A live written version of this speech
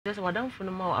just what done for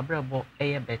no more abrabo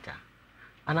a better.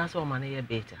 And as all money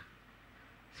better.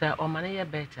 Sir, or money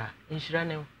better,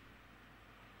 Nhyira.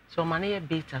 So money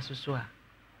better so.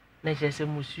 Na just a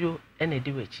monsieur and a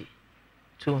duechi.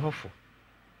 Too hopeful.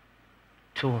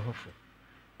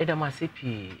 Eda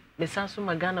masipi, mesanso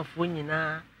magana fo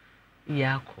nyina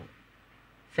yako.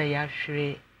 Say ya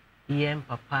hwere yen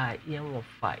papa, yen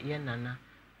wofa, yen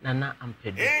nana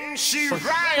ampedo. For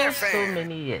so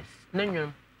many years.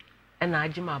 Nenwom ena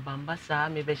agima bamba saa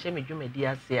me be hye me dwumadi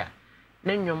ase a.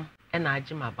 Nenwom ena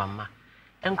agima bamba.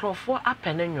 Enkrofo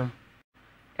apɛ nenwom.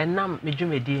 Enam me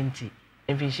dwumadi enti.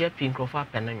 Emfinhye pi enkrofo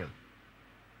apɛ nenwom.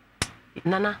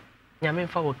 Nana, nyame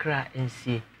mfa wokra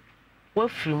ensie.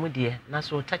 Wafiri mu de na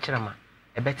so tachirama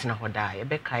ebetena hoda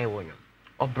ebekae wonyo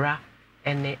obra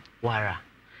ene wara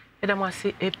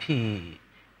edamase epi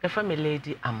the family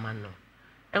lady amano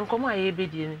enkomo aye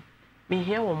bedie mi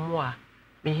hia wo mo a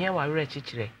mi hia wa were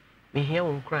chichire mi hia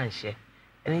wo nkranhye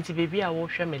enti bebi a wo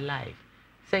hwe me live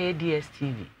say ye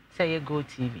DSTV say ye Go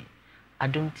TV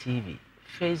Adum TV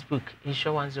Facebook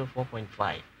Nhyira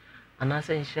 104.5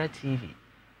 anasa Nhyira TV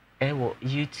ewo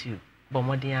YouTube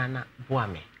bomodiana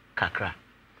boame kakra.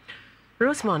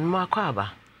 Rosemond Makwaba.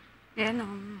 Yeah, no.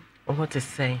 What to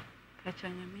say? Catch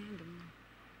on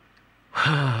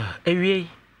your Ewie.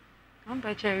 I'm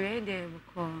patch a day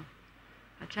because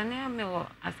a channel me or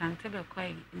a Santebe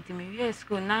quite intimate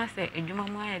school now say a juma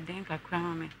moya drink a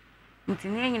crown me.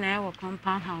 Intimating in our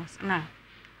compound house now.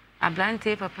 A blind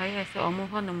tape papaya say or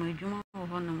move on the Mujuma or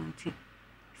Honamonti.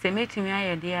 Say me to me,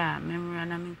 I dear memory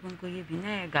and I'm going to give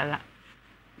you gala.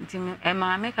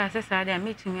 Emma make us a side and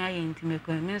meet me into me,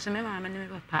 so my mamma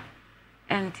never pat.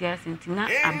 And tears into not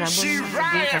a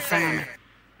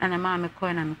and a mamma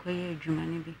coin and quay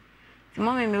Jumani. The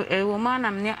moment a woman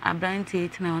I'm near a blind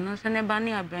tea now, no son a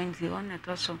bunny a blind tea on a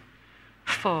torso.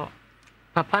 For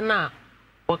Papa na,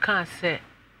 what can't say,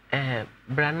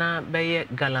 Brana Baye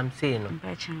Galamsino,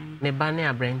 ne bunny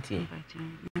a blind tea.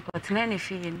 But any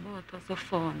fee in both also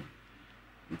phone.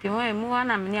 The way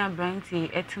one am near Branty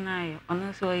etna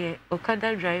on so ye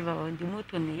Okada driver or the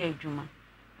motor near Juma.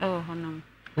 Oh, honum.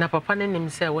 Na papa name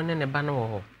himself when in a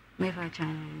banner. Never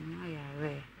china, I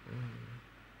away.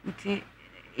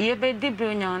 Ye be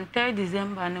debrunya on 3rd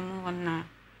December no more na.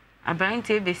 A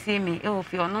Branty be see me, oh,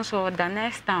 if you're not so the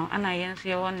next town, and I answer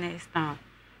your one next town.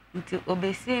 Until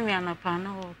obey see me and a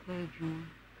panel or Juma.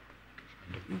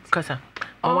 Casa,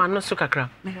 oh, I'm not so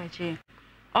cacra. Never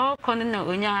all calling no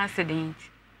unya accident.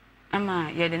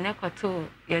 Ama ye de ne kwato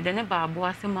ye de ne baabo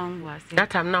ase mango ase that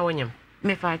time na wonyam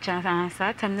me fa chance and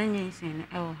that time na nyinsin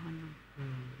e wo hono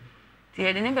ti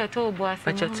ye de ne beto obo ase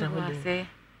mango ase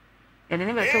ye de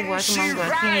ne beto obo ase mango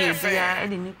ase ye bia e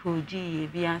de ne koji ye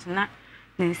bia so na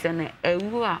ninsene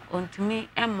ewu a ontumi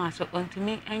emma so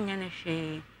ontumi enya ne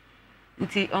hwe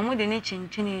nti omo de ne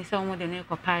chinchini se omo de ne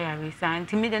kopa ya resa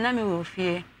nti mi de na me wo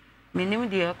fie me nim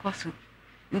de ekoso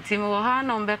nti me wo ha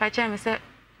no mbeka cha me se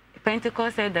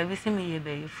Pentecost said that we see me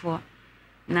before.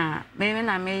 Na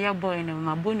me ya boy na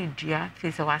ma boni dua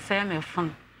fi se wasa me fon.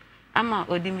 Ama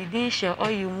odimidin hye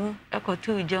oyumu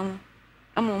ekotu ujam.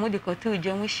 Ama mu de kotu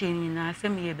ujam hye na se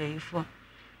me before.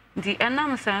 Nti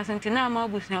enam sanse nti na ma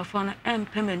busuafo no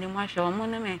empemani mu ahye omo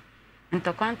ne me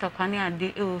ntokwa ne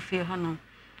ade e ofie hono.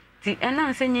 Nti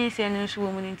enam se nyinse no nso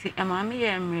wo mu nti ama me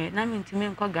ye mre na me ntimi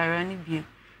nkọ gara ne bio.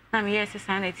 Na me ye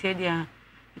sesa na tie dia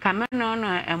Come on,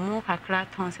 emu kakra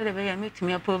ton se de be ya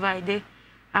metumi provide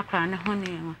akra ne ho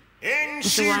ne ma.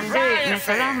 So one day me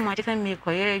sala ho ma chese me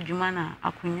koye adwuma na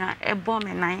akunya ebo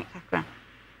me nan kakra.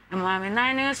 E ma me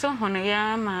nan ne so ho ne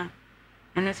ya ma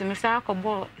ene so me sa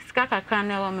akọbọ ska kakra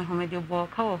na wo me ho me de bo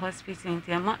ka wo hospital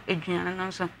nti ma adwuma na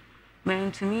so me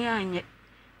ntumi anye.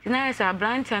 Ti na esa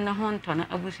branch na ho nto na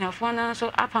abusuafo na so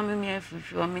apa me me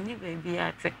afifi o me ni ba bi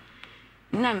ate.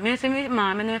 Na me se me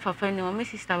ma me ne fafa ni o me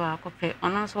sister wa akope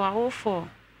ona so wa wo for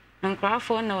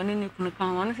nkrafo na oni ni kunu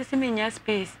kan ona se me nya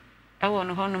space e wo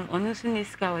no honum oni so ni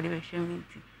ska wo de be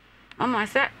hwementi mama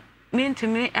se me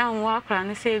ntumi enwo akra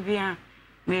ne se bia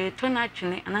me to na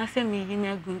twene ana se me yi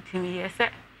na guntimi ye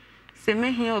se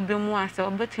me hia obi mu ase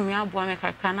obetumi aboa me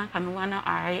kakra na ka me wana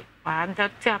ai wa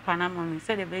adapt apa na mama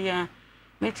se de be ya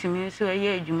metumi so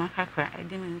ye adwuma kakra e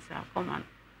de me nsa akoma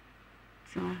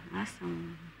sima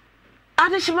asam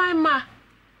Adishimai ma.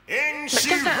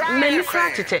 Many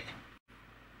cratite.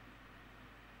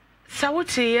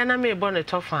 Sawuti yana me bonnet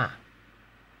tofa.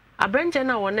 A branch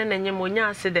and I won an pneumonia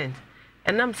accident,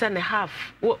 and I'm saying a half.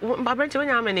 My branch,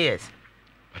 how many years?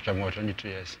 I'm more 22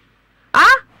 years.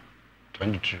 Ah?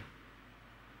 22.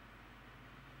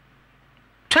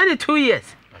 22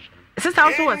 years. Is this how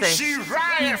was it?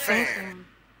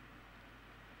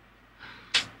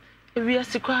 We are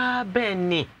sikwa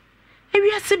Benny.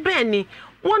 We are si Benny.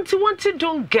 Want it,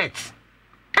 don't get.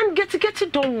 And get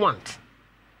it, don't want.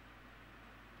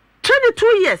 22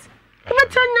 years.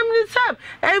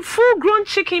 A full grown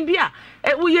chicken beer.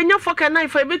 We are not for a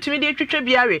knife for a bit to me,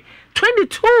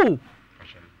 22.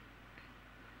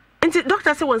 And the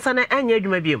doctor said, one son, and you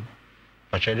may be.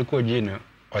 But I could, you know,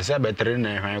 was a better than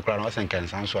a crown was and can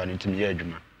sound so I need to be a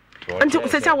juma. Until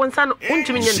says I want son, won't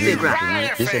you mean he said,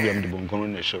 I'm the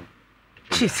Boncono show.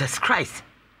 Jesus Christ.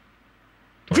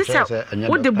 This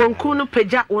what the Boncono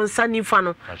peja one son in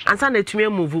funnel and son to me a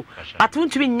move, but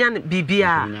won't you mean yan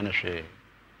bibia?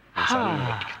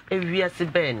 If we are si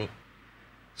Benny.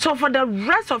 So for the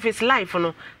rest of his life,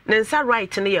 no, Nansa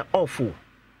right near awful.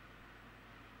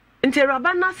 Until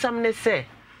Rabana some say,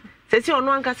 says you on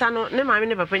one casano, no, I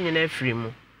never penny in a free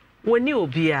mo. When you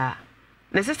be a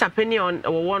sister penny on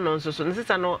or one on so,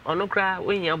 sister no cry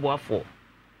when you are for.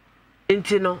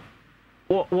 Intino,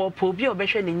 what pobe or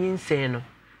better than insane.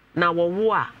 Now,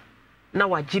 war,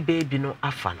 now a G baby no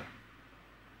afano.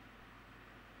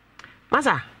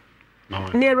 Masa,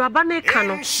 near Rabane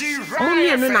Cano, only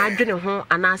a no adrenaline home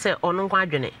and I say on no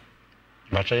quadrant.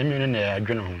 But I mean, I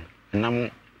adrenaline home,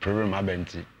 and problem I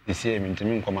bent. So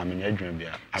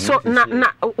na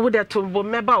would that to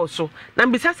member also. Na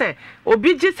bisa say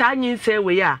obi ji sa anyin say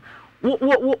we ya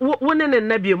wo ne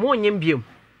na biem wo nyem biem.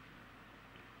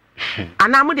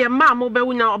 Ana mo de ma mo be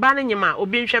wunya oba ne nyema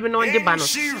obi nhwe be no nge ba no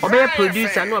oba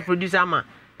producer no producer ma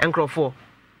enkrofo.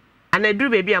 Ana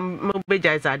duru baby am be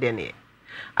jai sa de ne.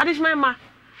 Adishman ma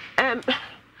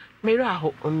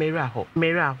meraho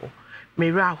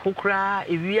kra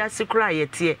ewia sikra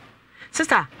yete.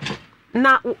 Sister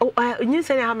now, you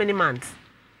say how many months?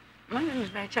 My name is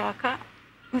Bachaka.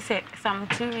 We say some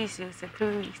 2 weeks,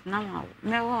 3 weeks. Now,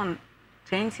 May 1,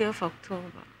 20th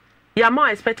October. Your more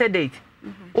expected date?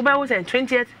 Uber was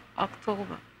 20th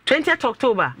October. 20th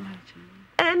October.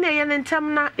 And they are in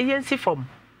Tamna agency form.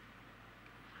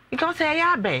 Because I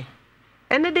have been.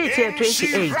 And the date here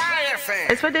 28.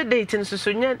 Expected date in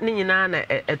Susunya Nina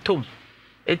at Tom.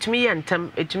 It's me and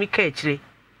Tam, it's me catchy.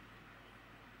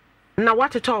 Now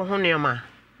what at all, honey, ma?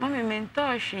 Mammy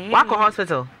mentor she. Wako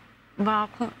hospital.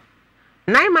 Bako.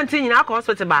 9 months in our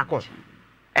hospital bako.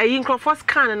 A yinkro first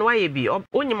can and why be or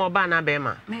only more banner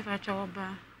bema. Maybe I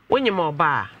choba. When you more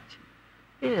bar.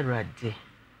 Eh, ready.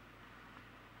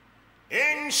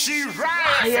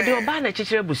 I do a banner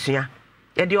chicher busia.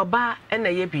 Yet your bar and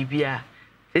a ye bibia.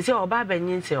 They say oba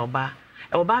benin say oba.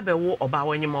 Oba be wo oba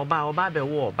when you more bar oba be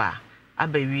wo oba.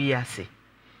 Abe we say.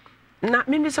 Na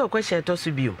mimi so question to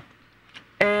subiu.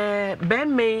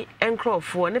 Ben me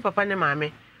encrofo ne papa ne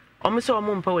mame omo se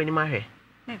omo mpa wani mahwe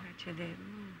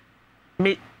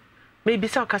me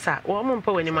bisa kasa omo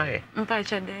mpa wani mahwe mpa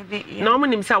chede bi na omo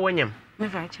nim sa wonyam me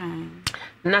va chan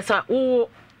na sa wo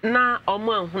na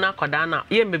omo ahuna koda na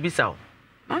ye me bisa o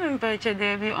mame mpa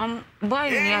chede bi boy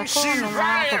ni akọ no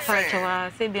ma papa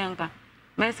chewa se bianka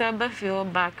me sa ba fio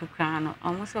back kran no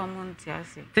omo se omo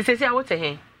ntiase ti se a wote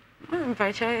he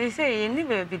Pacha, say, you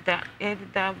never be that,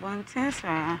 one sense.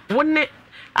 Wouldn't it?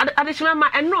 Additional,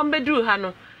 my and no bedroom,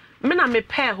 Hano. Men me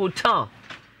pair hotel.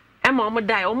 Emma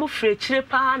die almost free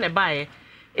chipper and a buy.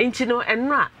 Ain't you know, and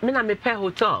rat, men me pair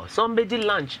hotel. Somebody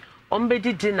lunch,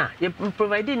 somebody dinner. You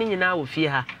providing in our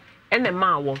fear. And a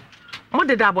maw. What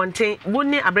did I want to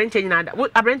wouldn't it? A branch in that?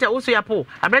 A branch also your poor.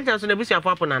 A branch also the bush of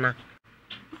Papanana.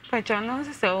 Pacha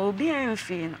knows so be a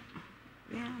fee.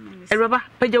 E roba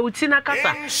peja utina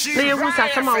kasa na ye hu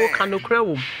sasama wo ka no kra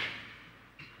wo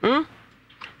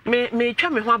me twa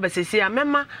me ho abasesi a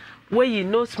mema we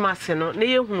nose mask no na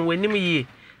ye hu wanim yi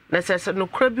na sese no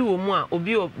kra bi wo mu a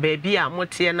obi o baabi a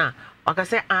mote na waka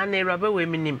se ana roba we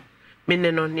minim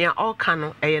menne no ne all ka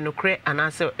no eye no kra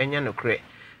anase enya no kra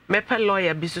mepe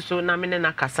lawyer bi so na menne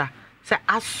na kasa se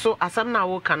aso asam na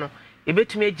wo ka no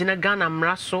ebetumi agina Ghana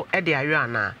mra so e de ayo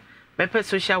ana mepe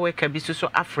social worker bi so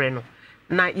afre no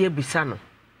na ye bisa no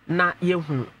na ye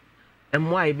hu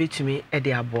emwa e betumi e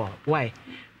de abo why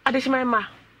adeshima ma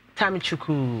time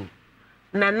chuku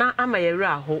na ama ye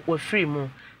ra ho wa free mu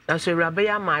na so rabe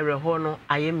ya ma re ho no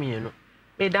ayemie no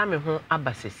me da me ho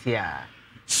abasesia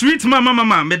Sweet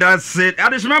mama me that said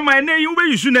adeshima my name you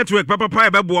use network papa e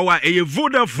be bo wa e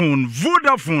Vodafone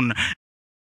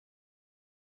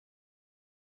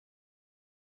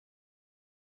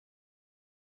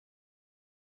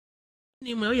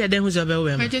Somebody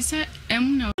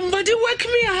wake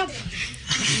me up.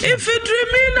 If you're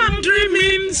dreaming, I'm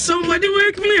dreaming. Somebody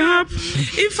wake me up.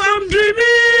 If I'm dreaming.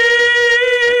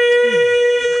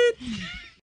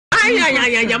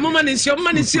 Ay, woman is your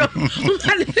man is your.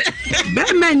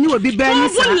 Bad man, you will be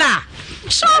bad.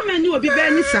 So man, you will be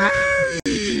bad, sir.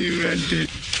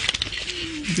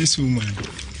 This woman.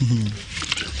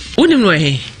 Unim no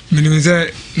he. Minimum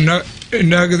say no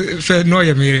fe no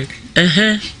ya mere.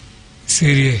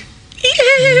 Serious.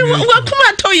 What come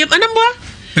on to you manambo?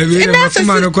 Ebi na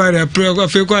kuma no kwara pre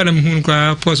fe kwara mhun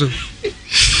kwa poso.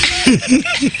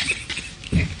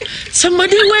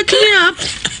 Somebody wake me up.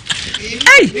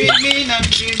 Hey! Hey!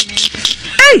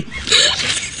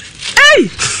 Hey!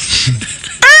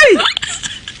 Hey!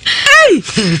 Hey!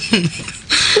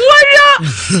 Warrior!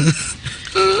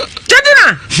 Jadina!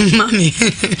 Mommy.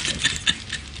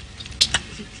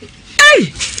 Hey!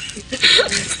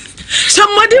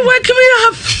 Somebody wake me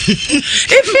up.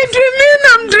 If you're dreaming,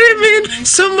 I'm dreaming.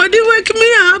 Somebody wake me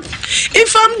up.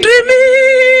 If I'm dreaming.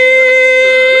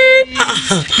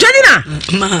 Jadina!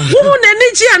 Who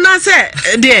energy and I say,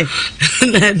 dear?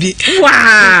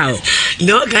 Wow!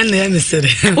 No, can I answer?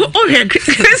 Oh, yeah,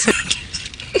 Chris.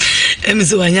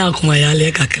 Emis wanya kuma ya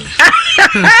le kakala.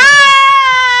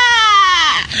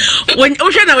 When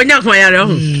ocean when you come here,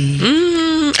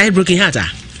 I broken heart.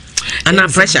 And I'm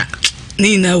pressure.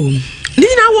 Nina wom.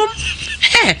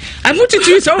 Hey, I put it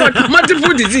to you so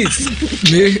multiple disease.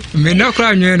 Me na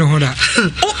kra nwe no hoda.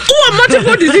 Oh,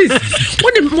 multiple disease.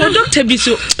 When the doctor be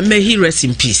so may he rest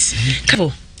in peace.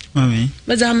 Come Mami.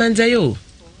 Mazamanza yo.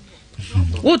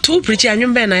 What to preach and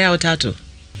you ben ya otato.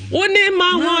 One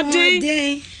ma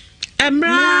hode.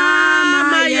 Emra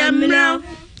ma yemra.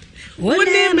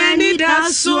 One many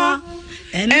daso.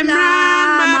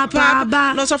 Emra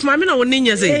papa. Lots of mammy no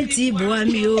ninya say. Eti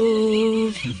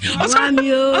boamio.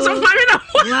 Boamio. Lots of mammy no.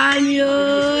 Boamio.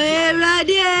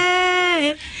 Ready.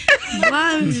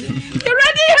 Boamio. You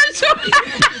ready?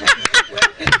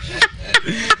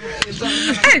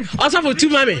 Hey, also for two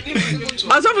mammy.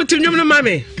 Also for two new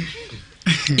mammy.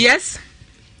 Yes.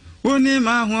 One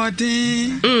ma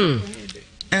hodi.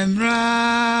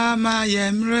 Emra ma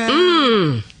yemra.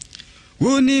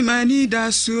 Woni mani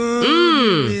daso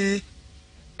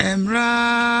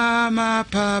emra ma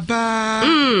paba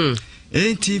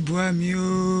enti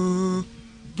boamio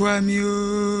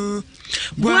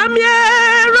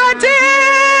rade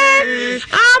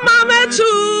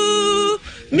amametu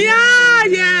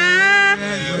miaye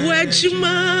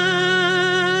wechuma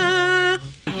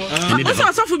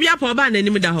also for bia po ba na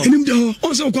enim da ho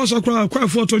also kwa kwa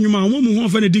foto nyuma wo mu ho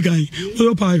fa na digan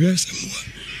o pa yes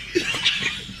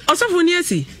also for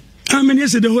niesi many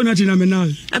years the whole night in Amenal.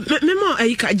 Memo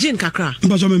a gin kakra.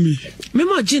 Bajamami.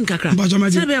 Memo gin kakra.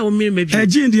 Bajamami. Say be maybe. A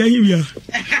gin the ahimia.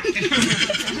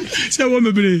 Say what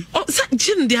me. Oh,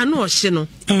 gin the no shino.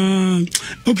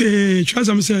 Okay, try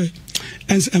some say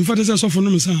and father says so for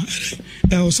no say.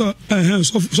 Also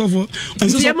so for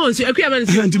and so months you akwa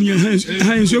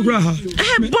hands your graha.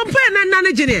 Bompa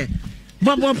na gin.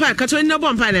 Bompa ka to no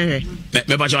bompa na he.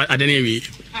 Me bacho adene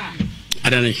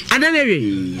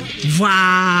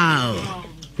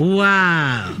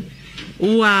Wow,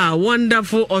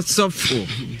 wonderful or soulful.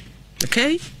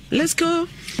 Okay, let's go.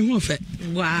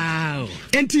 Wow.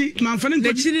 Enti man fanen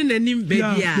the children and him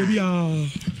baby.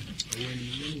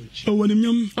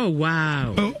 Oh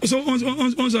wow. So on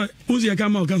ya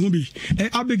kama ka hu bi.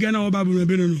 Abiga na oba bu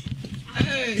be no.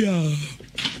 Yeah.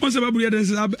 On se babu ya den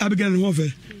abiga na wo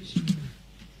fe.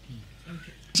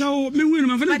 So me win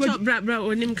man fanen bra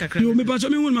onim kakra. Yo me bacho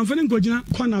me win man fanen ko gina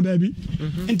kwana baby.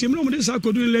 Enti me no mo de sa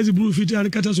ko do lazy blue fit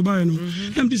and kata so buy no.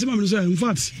 Em di se ma me say in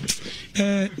fact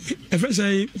e friend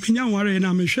say me nya ware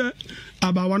na me hwe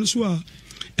abawa no so a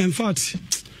in fact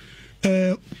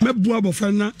me bua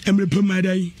bofra na emre pema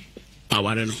dai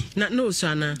aware no na no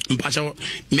so na mpacho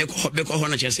me ko ho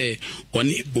na che say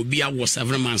oni obi awo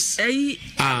 7 months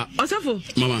osafo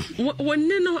mama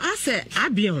wonne no ase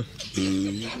abion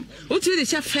uti de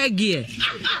cha fair gear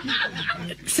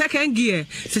second gear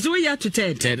so we ya to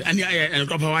third and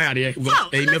crop wire there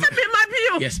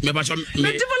yes me bacho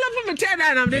me develop me third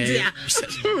and I'm there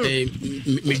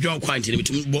me join quantity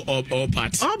me all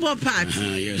parts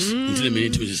yes until the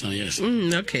minute to yes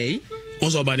okay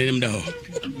also about them da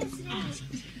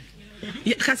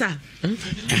yeah kasa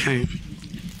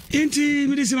enti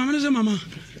me disi mama no mama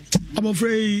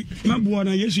abofrei mabuo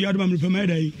na yesu yado mamre pema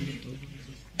dai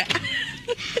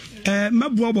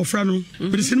mabuo abofra no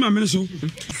me disi mama no so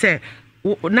say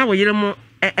na wo yire mo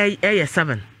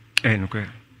 7 no kwe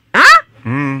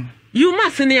you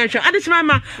must near sure adis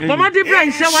mama mama de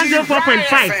branch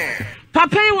 104.5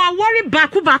 papa you are worry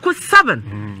baku 7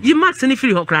 you must ni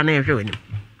free hokra na ehwe ni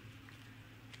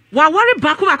wa worry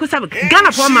baku 7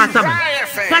 Ghana for ma 7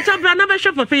 pacha bra na be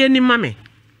shop papa ye ni mame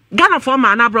Ghana for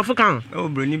ma na brofo kan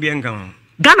bro ni bi enkan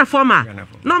Ghana for ma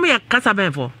no me kasa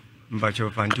ben for mbacho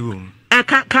fanti wo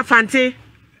ka fanti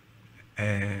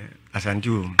Asante.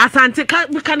 Asante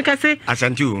kan say.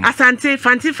 Asante. Asante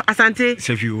fanti asante.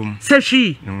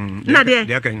 Sefi. Na de.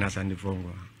 They can asante for.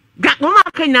 Ga mama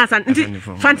kan na asante.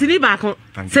 Fanti ni ba ko.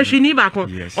 Sefi ni ba ko.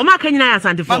 O ma kan na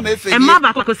asante for. E ma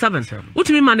ba ko 7.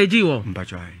 Utimi manage wo.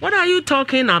 What are you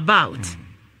talking about?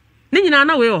 Ni nyina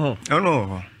na we ho. Oh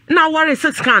no. Na worry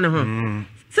 6 kan ho.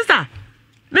 Sister,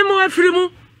 me mo afiri mu.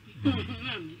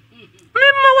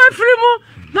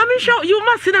 Na me show you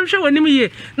must see them show when me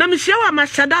na me show am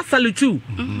shada salutu.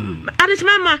 Adish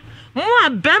mama, mo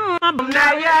abem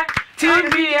na ye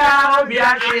TV a obi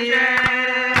ahye.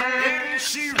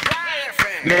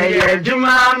 Me ye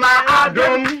juma ma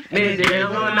adum, me de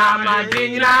hona ma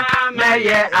dinna, me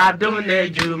ye adum ne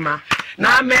juma.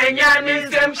 Na menya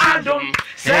ni sem adum,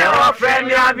 se o friend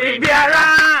ya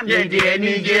bibiara, ye de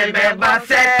ni je be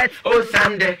baset o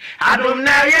Sunday. Adum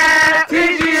na ye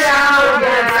TV a obi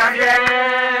ahye.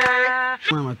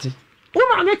 Mamati.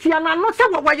 Woman let you no say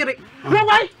what you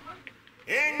why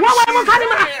mo kani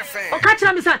ma o ka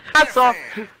tira mi say aso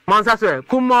monsa so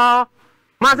kumo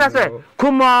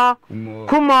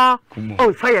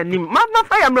oh fire nim ma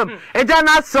fire mram eja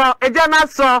na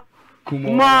so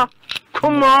kumo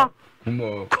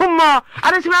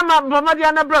ada chima ma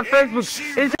dia na bro Facebook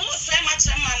is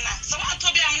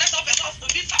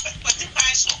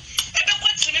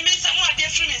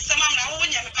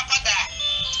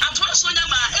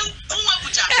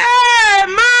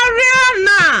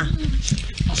Mariana.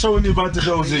 So when you about to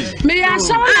go see? Me ya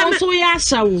so na so ya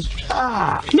shawo.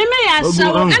 Me ya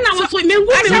shawo. Na na so me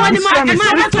ngu me wani ma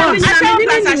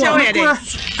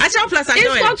Ashawo plus ashawo.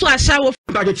 It's not to ashawo.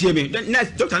 Ba get here me.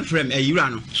 Next doctor frame Yura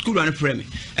no. School run frame.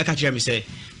 E ka kire me say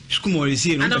school mo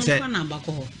receive no say.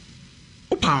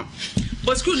 Opa.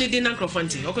 But school need na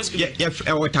Crofonti. Okay school. Yeah,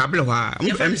 e table ho.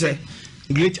 Am say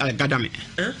Great Academy.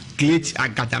 Great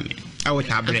Academy. Our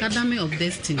tablet. Academy of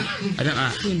Destiny.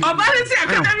 Obra is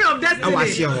Academy of Destiny.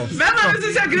 Remember, this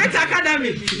is a Great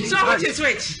Academy. So which is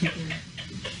which?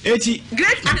 80.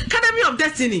 Great Academy of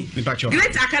Destiny.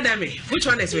 Great Academy. Which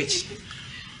one is which?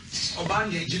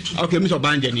 Okay, Mr.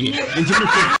 Obanje.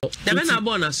 The men are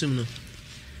born assume no.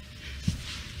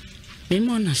 Me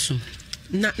born assume.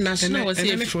 Na was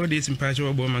here 4 days in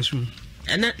Pacho born assume.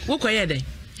 And who quiet day?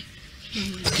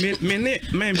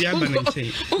 Man be aba na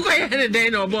nchen. Uko ye dey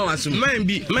na obo waso. Man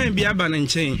be aba na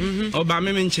nchen. Oba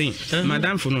me nchen.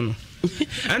 Madam fo no.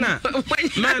 Ana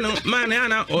man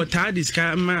ana o ta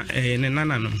diska ma ne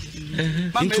nana no.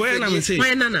 Into ya na me say.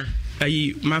 My nana.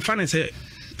 Ayi ma fa na say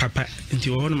papa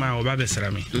into ho no ma oba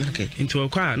besra me. Okay. Into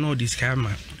kwa no diska ma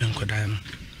enkoda no.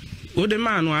 O de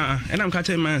man no a na am ka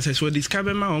tell man say so diska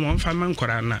be ma o mo fa man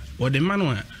kwara na. O de man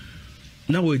no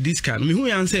na we diska me hu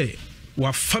yan say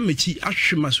wa family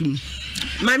ahwemasum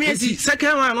mami esi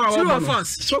second one no true or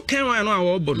false so second one no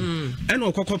awobon and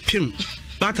okoko pim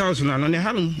that house no ne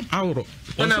hanum awro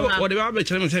o de ba be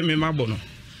kire me say me mabo no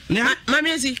mami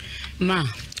esi ma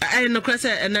I no cross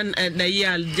and na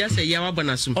year just a year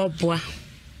wabonasum obwa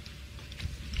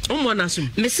umonasum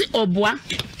me si obwa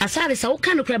asare sa wo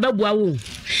kan no kra babua wo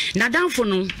na danfo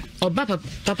no oba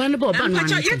papa no ba oba no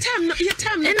your time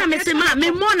na me si ma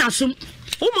me monasum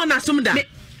umonasum da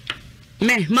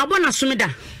me mabona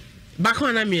sumida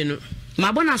bako na mienu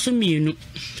mabona sumienu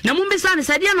na mumbisa ne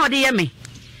sade na ode ye me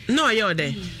no ye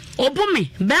ode obu me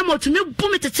ba mo tumi bu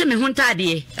me tete me ho ntade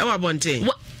e wa bonte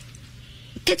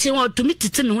kete wo tumi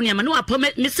tete me ho ne ma no apa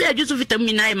me se adwusu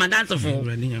vitamin na e madanse fo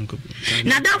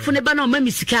na dafo ne ba na o ma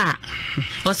misika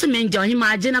o se me nja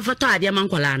ohima age na foto ade ma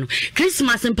nkola no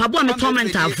Christmas mpabo me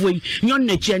torment afo yi nyon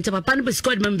na tue nte papa no be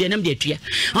squad ma mbia na mbia tue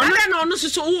ono na ono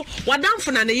so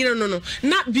wadamfo na ne yire no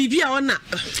na bibia ona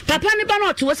papa ne ba na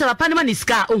o to se papa ne ma ni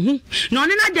ska ohu na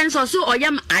ono na den so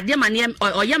oyam ade ma ne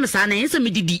oyam sa na yense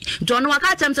medidi nto ono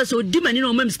waka cham se so di mani na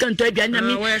o ma misika nto aduane na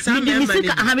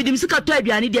me di misika to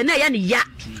aduane de na ya ne ya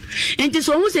enti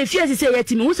so hu se fiase se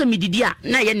yatimi hu se mididi a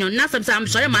na ye no na sam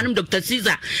so ye manum Dr.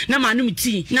 Caesar na manum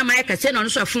ti na ma ye kase no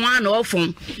so fon na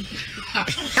ofon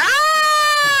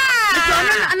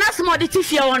na small de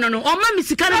tifia wono no o ma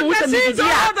misika no hu se mididi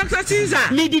a Dr. Caesar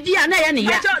mididi a na ye ne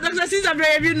ya Dr. Caesar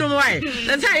bra bi no why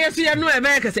na say yes ye no e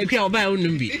ma ye kase kwa oba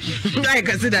onum bi na ye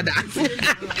kase dada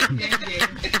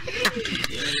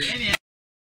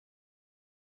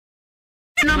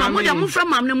no ma mo da mo fra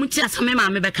mam na mu ti asame ma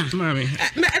me beka mami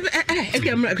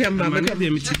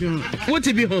what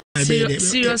be home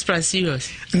serious pra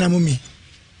serious na mummy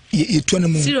ye to na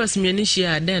mo serious me ni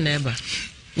share den na eba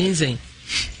ninzen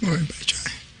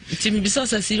Tim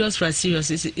because serious pra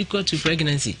serious is equal to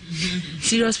pregnancy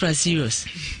serious pra serious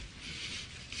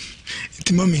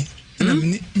ti mami na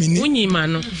me ni unyi ma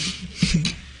no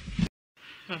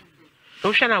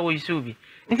o hwa na wo isubi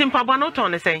ntim pabo no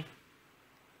ton ne sen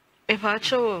If I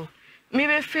show me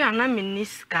be free and I'm in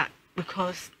Niska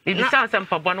because if you sound some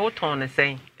papa no turn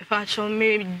saying if I show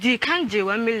me the can't do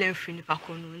 1 million free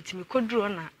pakono until me could draw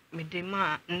na me de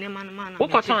ma man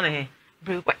what got on here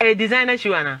a designer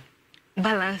shoe ana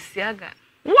Balenciaga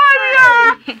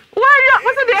warrior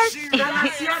what's it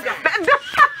Balenciaga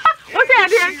what's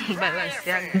it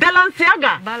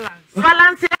Balenciaga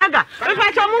Balenciaga if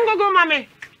I show mungo go mame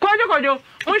kojo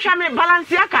unhwa me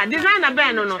Balenciaga designer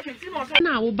ben no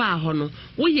na wo ba ho no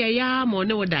wo ye ya mo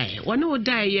ne wo dai wone wo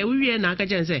dai ye wo wie na aka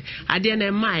chen se ade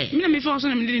na mai me me force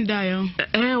na me didn't die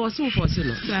wo so force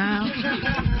no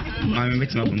ma me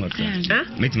metima bom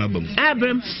metima bom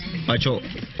brem acho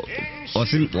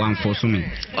osim wan force me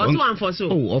wan force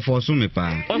o force me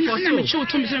pa o force me cho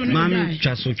to me se me ma me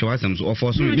twa so twa asem so o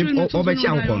force me o be chi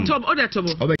akọ no top order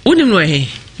tobo unim no he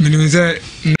minim se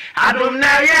adum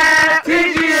na ye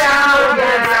tijia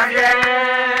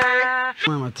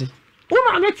mama te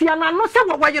uma me tia na no se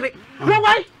wo wayire wo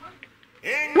wai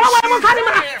mo fani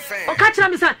ma o ka kira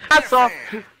mi sa aso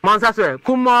monsa so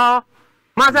kumo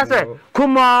monsa so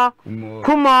kumo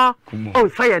oh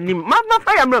fire nim ma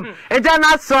fire mram eja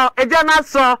na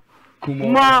so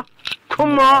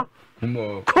kumo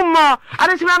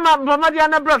ada shima ma dia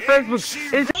na bra Facebook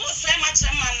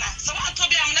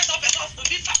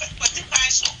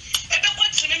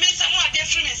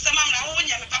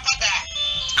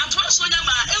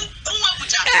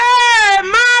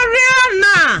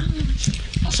Mariana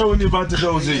so ni ba te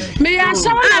do ze me ya so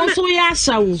na so ya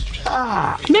sawo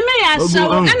me ya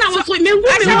sawo na wo so me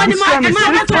ngumi woni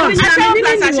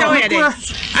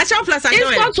it's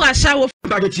not to ashawo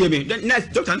back tie me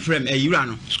next doctor frame Nhyira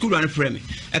no school run frame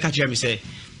e ka kire me say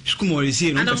school mo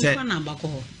receive no say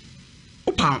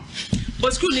opa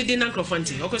but school need na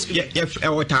crofante o school yeah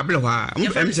o table ho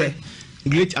am say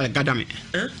great academy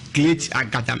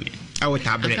our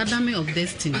tablet. Academy of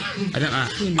Destiny. I don't know.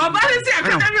 Obra is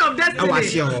Academy of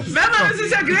Destiny. Remember, this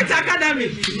is a great academy.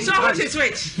 So which is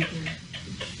which?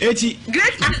 80.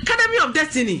 Great Academy of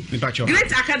Destiny.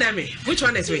 Great Academy. Which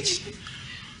one is which?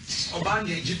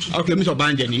 Okay, Mr.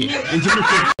 Obanje.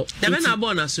 The men are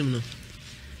born assume no.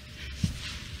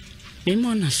 Me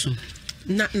born assume.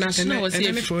 Na was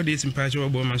here 4 days in Pacho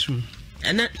born assume.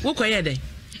 And what quiet day?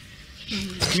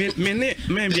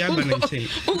 Me be aba na nchen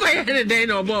uko ye ne den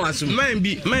na obo waso man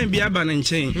be aba na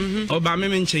nchen oba me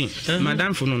nchen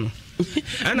madam fo no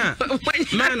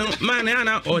man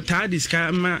ana o ta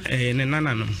diska ma ne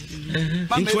nana no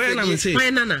into we na me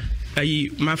say nana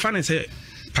ayi ma fa na say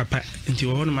papa into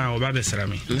wo no ma oba be sra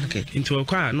me into wo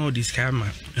kwa na o diska ma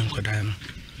enkoda no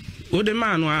o de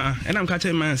man no na am ka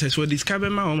tell man say so diska be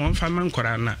ma o mo fa man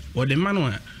nkora na o de man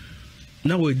no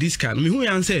na wo diska me hu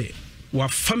yan say wa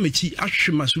famechi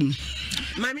ahwemasum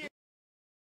mami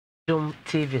dom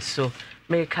TV so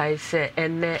make I say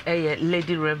ene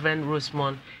Lady Reverend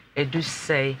Rosemond edu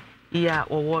say ya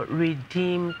or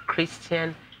Redeemed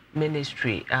Christian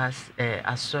Ministry as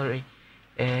sorry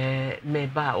me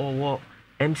ba or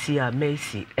MCA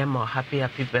Macy Emma happy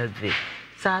birthday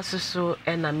so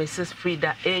ena Mrs.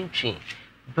 Frida Entry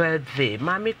birthday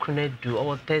mami kunedu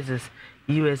or Texas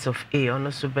US of A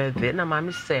on so birthday na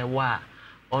mami say wa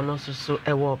ono so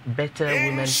ewo better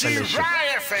women fellowship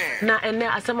na ene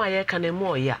asema ye kan emu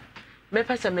oya me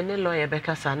pese me ne lawyer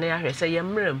beka sa na ya hwese ye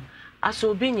mrem aso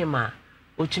obi nyima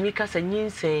otumi kasa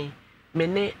nyinsen me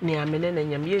ne amene na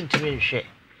nyam ye ntumi nhwe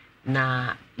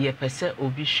na ye pese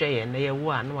obi hwe ye na ye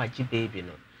wo na wagi baby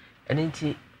no ene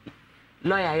nti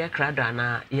lawyer ye krada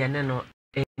na ye ne no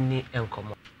eni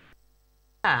enkomo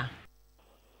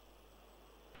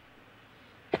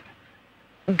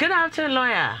Good afternoon,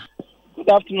 lawyer. Good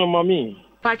afternoon, mommy.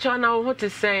 Pacho na what to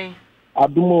say?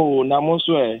 Adumo na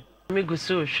monso e. Me go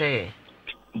so hwe.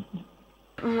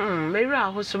 Me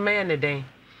ra ho so me ne den.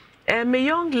 Me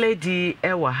young lady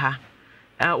ewa ha.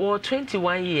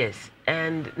 21 years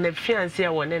and ne fiancé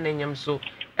a wona nenyam so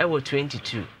ewa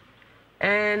 22.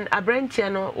 And abrentia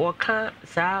no woka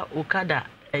sa okada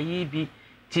ayi bi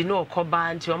ti no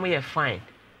okoba nti omo ye fine.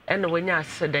 And when you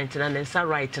accident na nsa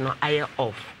right no aye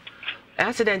off.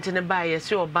 Accident in the buy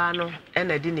yes your bano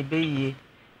and I didn't be ye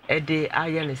a day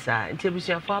ayanisa until we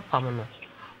see a far pamano.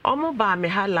 Omo ba me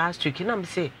had last week and I'm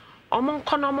say Omon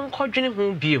conomon codging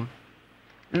home beam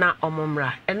na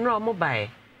omomra and no mo buy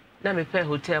na me pay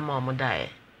hotel mama die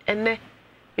and ne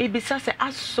maybe sase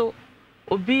aso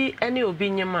obi any obi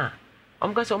nyama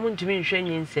omka omo ntumi nhwe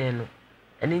nyinsen no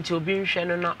and into obi nhwe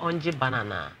no na onje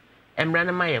banana emra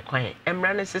na maye kwan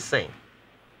emra na sesen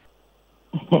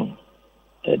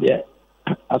Edia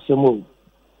asemo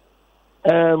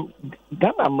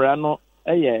Ghana mrano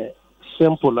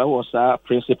simple was our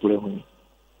principle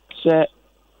say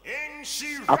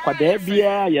akwadaa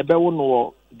biara yɛbɛwo no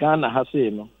wɔ Ghana ha sei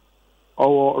no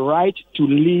ɔwɔ right to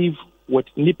live with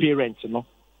ne parents no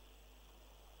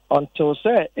until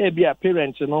say ebia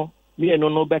parents no mienu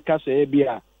no bɛka sɛ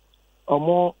ebia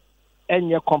ɔmo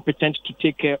ɛnyɛ competent to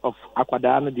take care of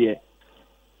akwadaa no deɛ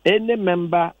any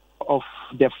member of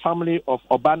the family of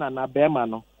Obana na Bema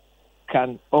no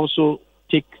can also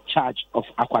take charge of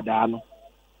akwadaa no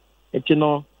eti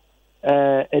no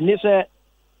ɛni sɛ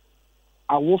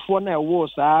awofo na ɛwɔ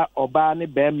saa ɔbaa ne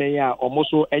bɛrima yi a ɔmo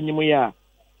so enyim yi a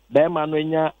bɛrima no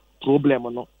nya problem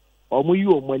no ɔmo yi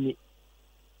ɔmo ani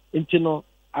nti no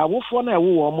awofo na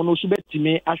ɛwɔ ɔmo no so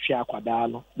betimi ahwɛ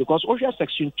akwadaa no because ohwɛ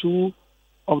section 2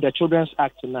 of the Children's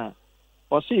Act na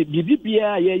ɔse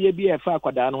bibibia yɛyɛ bi ɛfa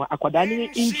akwadaa no akwadaa ne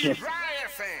interest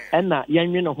ɛna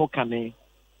yɛnwe ne ho kane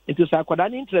nti sɛ akwadaa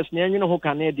ne interest na yɛnwe ne ho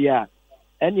kane deɛ a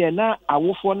ɛne na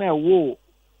awofo na ɛwɔ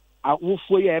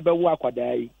awofo yi a ɛbɛwɔ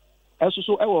akwadaa yi ɛso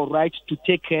so ɛwɔ right to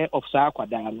take care of saa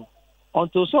akwadaa no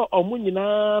until so ɔmo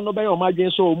nyinaa no bɛyɛ ɔmo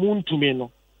adwene so ɔmo ntumi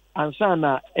no ansa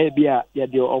na ebia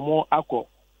yɛde ɔmo akɔ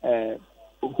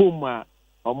home a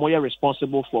ɔmo yɛ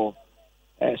responsible for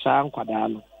saa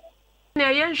nkwadaa no na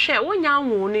yɛnhwɛ wonya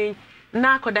anwo ne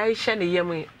na akwadaa yi hyɛ ne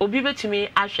yam obi betumi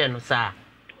ahwɛ no saa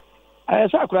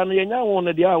saa akwadaa no yɛnya anwo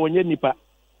no deɛ a wɔnyɛ nipa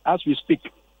as we speak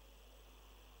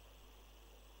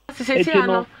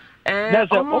no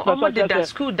ọmọ deda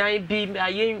school dan bi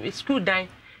aye school dan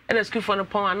and school for no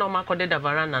pon na ọmọ akọde da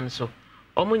varanda nso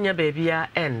ọmọ nya baby a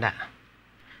enda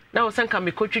na wo sanka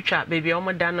me kotwitwa baby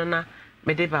ọmọ da no na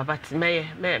me de baba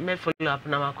me follow up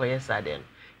na makoye sade no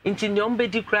nti ne ọmọ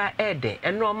bedi kra ede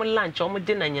eno ọmọ lunch ọmọ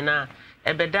de na nyina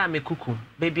ebeda me kuku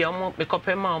baby ọmọ me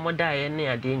kopema ọmọ da ye ne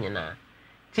ade nyina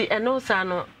ti eno sa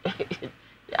no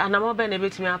anamo be na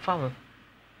betimi afa ho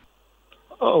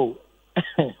oh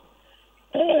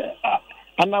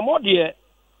anamodie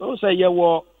no say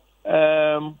you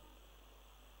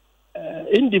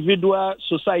individual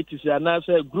societies and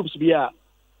say groups be a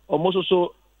almost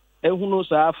so ehunu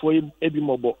sa afo ebi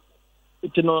mobo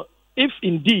it no if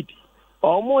indeed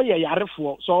omo ye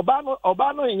yarefo so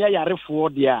oba no ye yarefo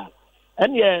dia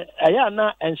en ye aya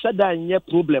na enshada nye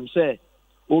problem say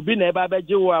obi na eba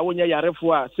beje wo a wonye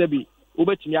yarefo a sebi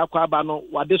obetimi akwa aba no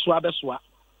wade so abesoa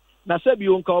na sebi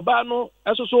onka oba no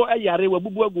esoso ayare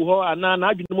wabubu agu ho ana na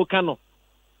adwene mu ka no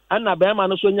ana ba ma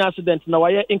no so nya accident na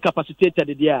waye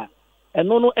incapacitated dia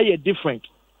eno no different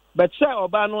but say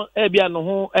oba no ebia no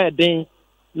ho den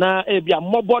na ebia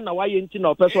mobo na waye nti na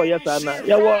opeso yesa na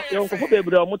yewo yonkofo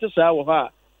bebre o mote saa wo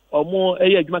ha omo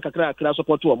adwuma kakra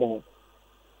support wo mo ho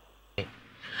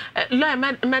la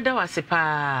meda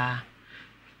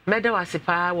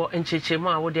wasipa wo enchechemu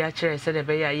a wo de a kire se de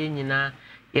be ya nyina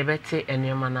yebete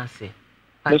enema nase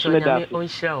pachonya me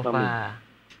onhira ofa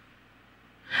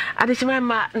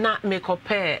adechima na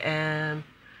mekope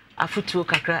afutuo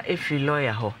kakra efi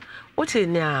lawyer ho wote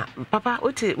ne a papa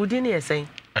wote udi ne yesen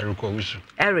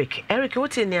Eric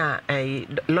wote ne a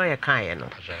lawyer kan no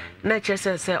na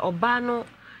chese se oba no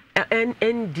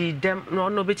endi dem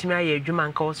no betimi aye adwuma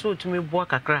nka wo so otumi bo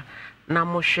kakra na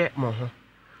mo hwe mo ho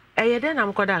eyede na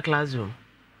mkoda classroom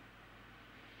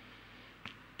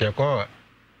yeko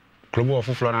Club of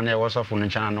Flora na was of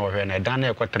Nichana no na dan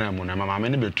e kwetena mu na mama me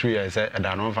ne betu ye se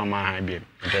da no fa ma han bi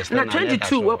na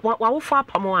 22 wa wo fa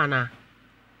pamo ana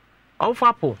o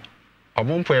fa po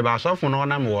obumpo e ba sofo no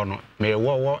na me wo no me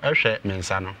wo ehwe me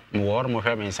nsa no me wo mo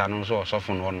hwe me nsa no so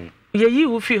sofo no no ye yi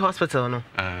wo fi hospital no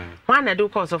wa na do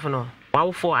call sofo no wa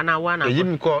wo fo ana wa na ye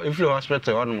mi call if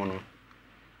hospital no no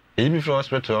ye mi fi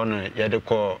hospital no ye de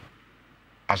call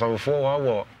asofo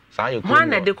wo say ko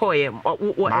na de call ye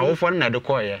ma wo fo na de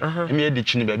call ye me edi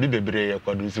chini ba bi bebre ye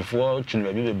kwadusifo chini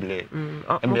ba bi bebre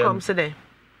mo kom se de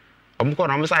omko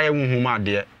na mo say huhuma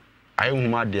de ayi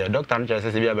huma de doctor no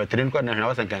chese bia be train ko na hwa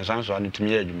wasan kan sanso ani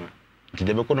tumi adwuma ti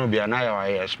de be ko no bia na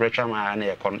ya spiritual man na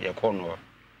ye kon no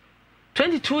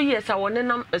 22 years I won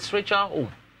nam spiritual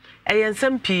home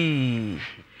eyensam pi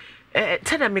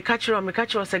tada me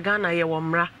kachiro se Ghana ye wo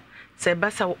mra se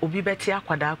basa obi beti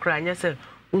akwada akra anya se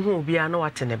uhu obi a na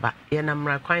watene ba ye na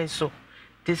mra kwan so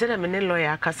ti se da me ne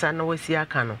lawyer akasa na wasi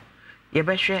aka no ye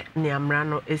behwe ne amra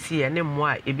no esi ye ne mmo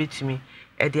a ebetumi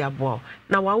edi abo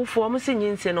na wawufo om se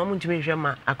nyinse na om ntumi hwe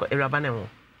ma akwa ne ho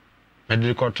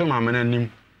mediri koto ma me nanim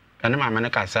ene ma me ne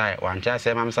kasa wancha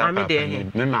se mam sa papa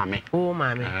me mame o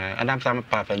mame adam sa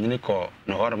papa nyini ko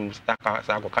no horam staka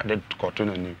sa ko kade koto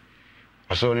no nim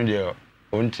oso ni de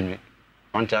ontimi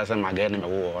wancha se ma ga ne me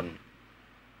wo on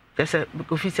kese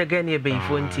office ga ne be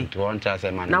ifo nti wancha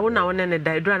se ma na wo ne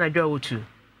da idura na dwa wotu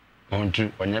ontu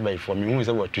onye be ifo mi hu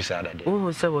se watu sa da de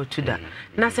hu se watu da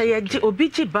na se ye obi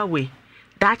ji bawe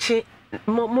dachi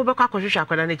mo be kwa kohwehwe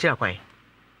akwada na kira kwan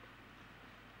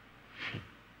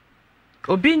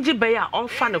obi nji be ya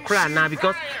onfa no kra na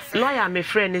because lawyer me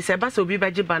friend ni say ba so obi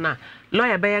beji ba na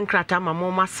lawyer be yan krata ma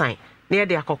mo ma sign na ye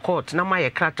de akokot na ma ye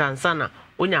krata nsa na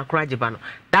onya kra jiba no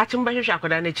dachi mo be hwehwe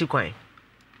akwada na kwan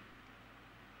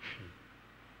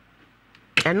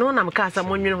eno na mka asa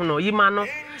monwene ho no yima no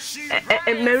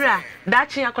mewura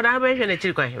dachi akwada be hwehwe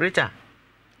na kwan Rita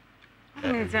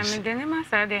me dene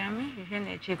masade ame hwehwe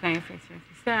na kwan fese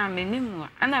say amenimu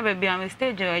ana ba bia me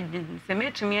stage se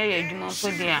metumi ya adwuma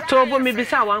fo dia to obo me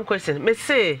bisa one question me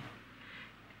say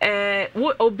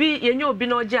obi yenye obi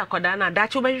na oje akwada na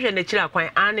dachi wo be hwehwe na kira kwan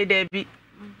ane da bi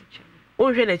wo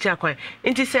hwehwe na kira kwan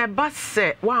nti se bas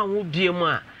se wa anwo biemu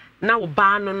a na wo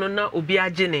ba no no na obi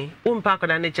agene wo mpa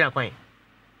akwada na kira kwan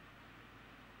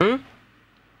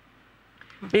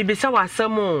maybe say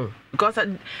wasamo because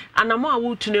anamo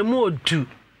awu tunemu odu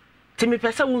timi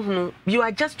pesa wo hunu you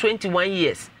are just 21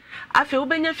 years afi wo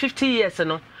benya 50 years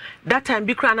no that time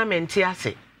bi kra na mente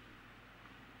ase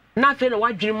na afi na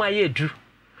wadwene mu aye edu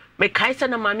me kaisa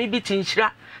na mami bi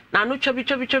tinhira na no twa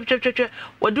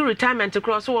wadu retirement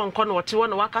cross won ko no wote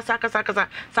won wakasa kasa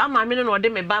sa mami no ode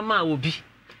me ba ma obi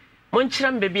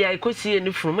monchiram bebi ai kosie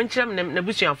ni furu monchiram na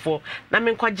busuafo na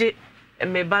me nkwaje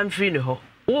me ba mfiri ne ho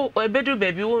wo ebedu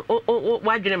bebi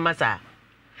wadwene masa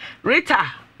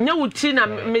Rita nya wuti na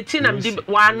meti na mdi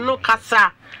wano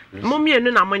kasa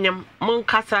momienu na monyam mon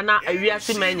kasa na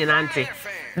awiase man nyina nte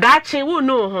dachi wo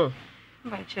no ho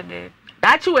ba chede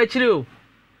dachi we chire o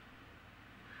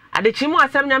adechi mu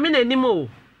asem nya me na anim o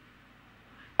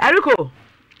Eriko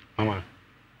mama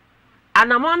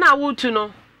anamo na wutu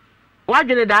no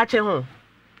wadwene dachi ho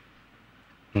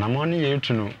namo ni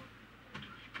yetu no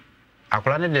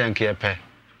akola ne de nke epe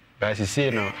ba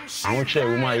sisi no anwo kire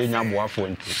wo ma ye nya boafo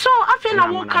nti so afi na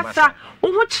wo kasa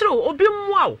wo kire obi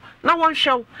mwa na won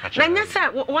hwew na nya se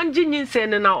won gi nyinse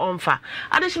ne na onfa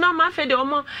adeshima ma afi de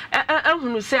omo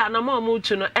ehunu se anamo omo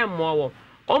utu no emmo wo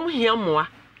omo hia mmoa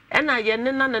ena ye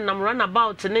ne na nam run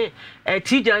about ne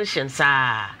T junction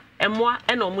sa emmo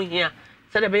ena omo hia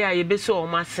se de be ya ye beso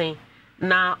omo asen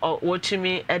na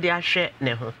wotumi e de ahwe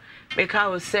ne ho meka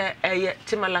o se eye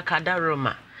timalaka da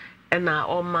Roma ena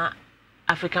oma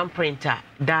African printer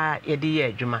da yedi ye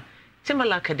adwuma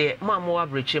timalaka de mamo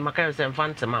abrechi makayo se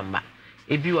mfante mamba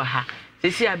ebi wa ha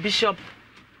sisi a bishop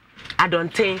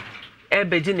adonten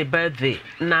ebedi ne birthday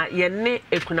na ye ne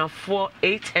ekunafo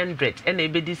 800 ena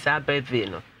ebedi sa birthday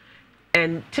no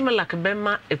and timalaka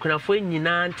bema ekunafo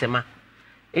nyina ntema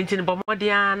enti ne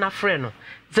bomodia na frɛ no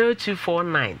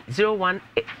 0249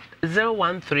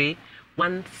 013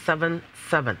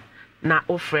 177 na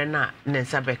ofrɛ na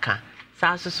nensabeka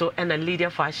so and a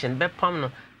Lydia fashion bepam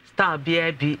no star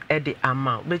BIB edi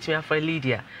amount betimi afra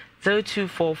Lydia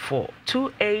 0244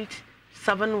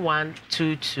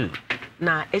 287122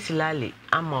 na esilali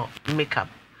amo makeup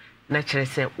na kire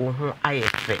se wo ho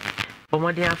ayefe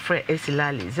bomodi afra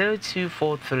esilali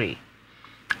 0243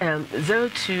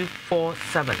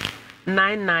 0247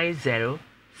 990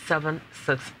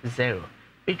 760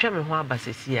 bitwa me ho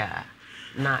abasesia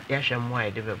na yahwe mo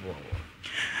ayede bebo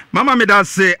mama me da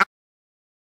say